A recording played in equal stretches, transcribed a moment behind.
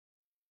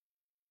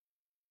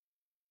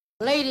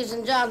Ladies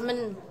and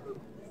gentlemen,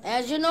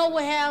 as you know,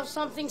 we have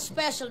something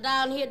special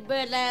down here at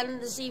Birdland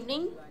this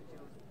evening.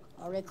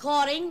 A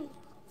recording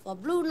for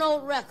Blue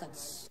Note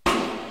Records.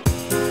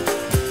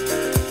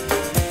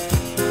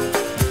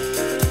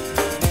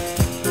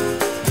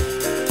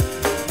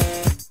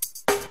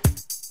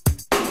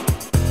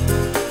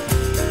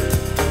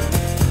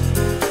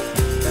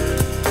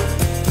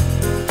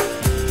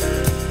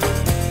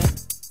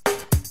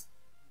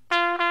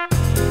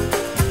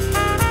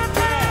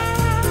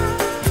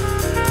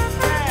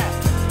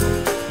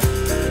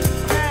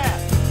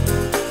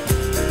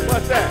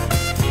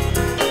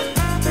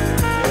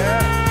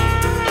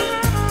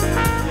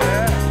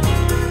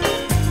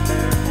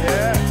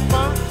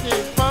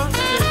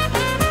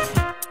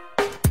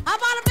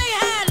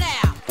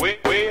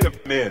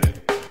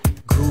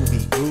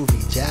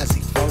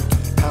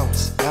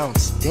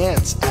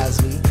 Dance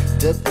as we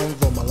dip in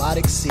the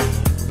melodic sea.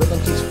 Rhythm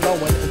keeps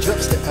flowing and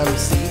drips to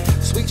MC.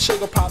 Sweet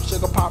sugar pop,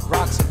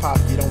 rocks and pop.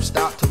 You don't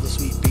stop till the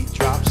sweet beat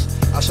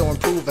drops. I shall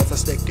improve as I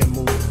stick and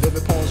move.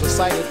 Vivid poems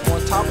recited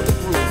on top of the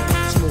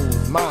groove.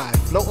 Smooth mind,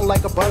 floating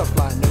like a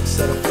butterfly. Notes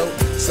set afloat,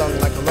 sung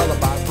like a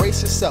lullaby.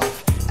 Brace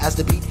yourself as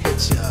the beat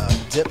hits ya.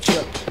 Dip,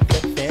 trip,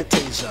 flip,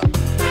 fantasia.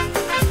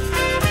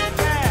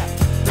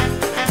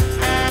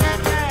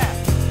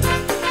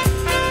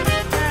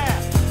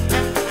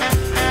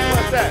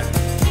 What's that?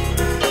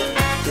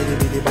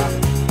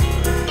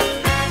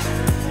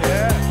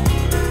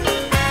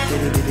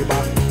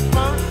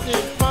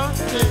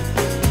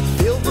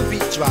 Feel the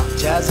beat drop,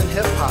 jazz and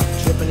hip-hop,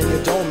 dripping in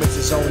your dome, it's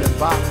its own and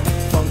bop.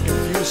 Funk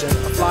confusion,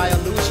 a fly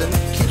illusion,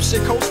 keeps you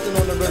coasting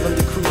on the rhythm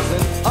you're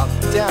cruising. Up,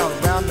 down,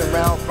 round and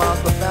round, rhymes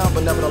profound,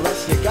 but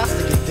nevertheless you got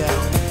to get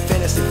down.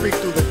 Fantasy freak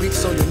through the beat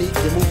so unique,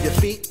 you move your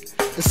feet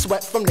and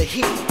sweat from the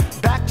heat.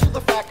 Back to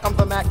the fact, I'm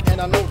the Mac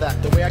and I know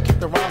that. The way I kick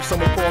the rhyme,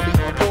 someone call me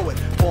a poet.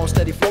 Poem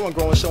steady flowing,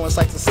 growing, showing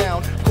sights and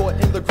sound. Caught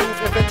in the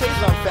groove,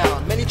 invitation I'm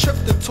found. Many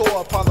tripped and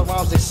tore upon the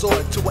rhymes they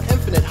soared to an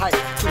infinite height,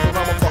 to the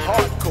realm of the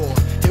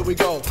hardcore. Here we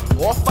go,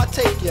 off I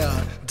take ya.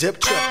 Dip,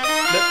 trip,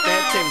 flip,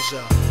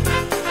 fantasia.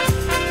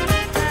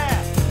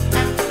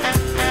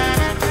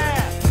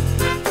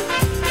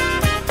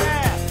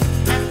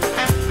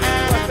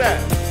 What's that?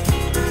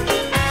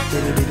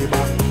 Bitty bitty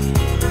bop.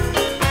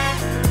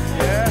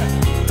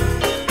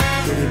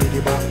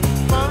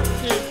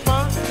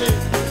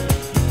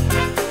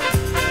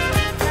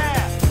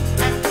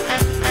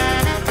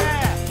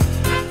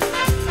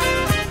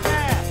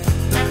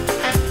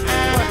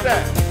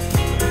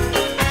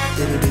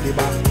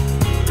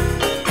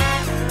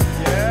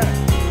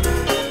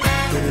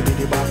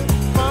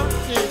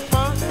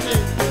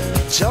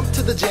 Jump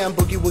to the jam,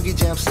 boogie woogie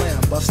jam slam.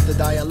 Bust the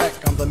dialect,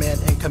 I'm the man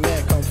in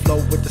command. Come flow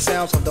with the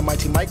sounds of the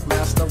mighty mic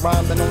master.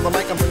 Rhyming on the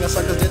mic, I'm bringing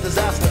suckers to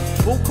disaster.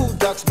 Buku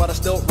ducks, but I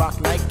still rock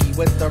Nike.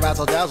 With the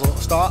razzle dazzle,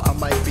 star I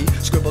might be.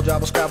 Scribble,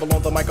 jabble, scrabble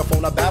on the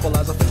microphone, I babble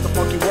as I fix the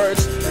funky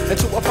words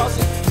into a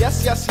puzzle.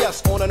 Yes, yes,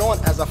 yes, on and on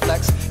as I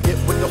flex. Get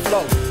with the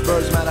flow,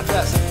 birds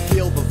manifest.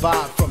 Feel the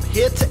vibe from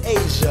here to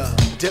Asia.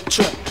 Dip,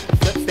 trip,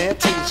 flip,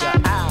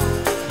 fantasia. Ow,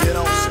 you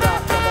don't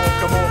stop. Come on,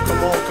 come on, come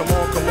on, come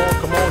on, come on,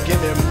 come on,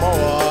 give me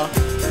more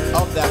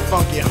of that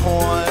funky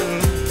horn.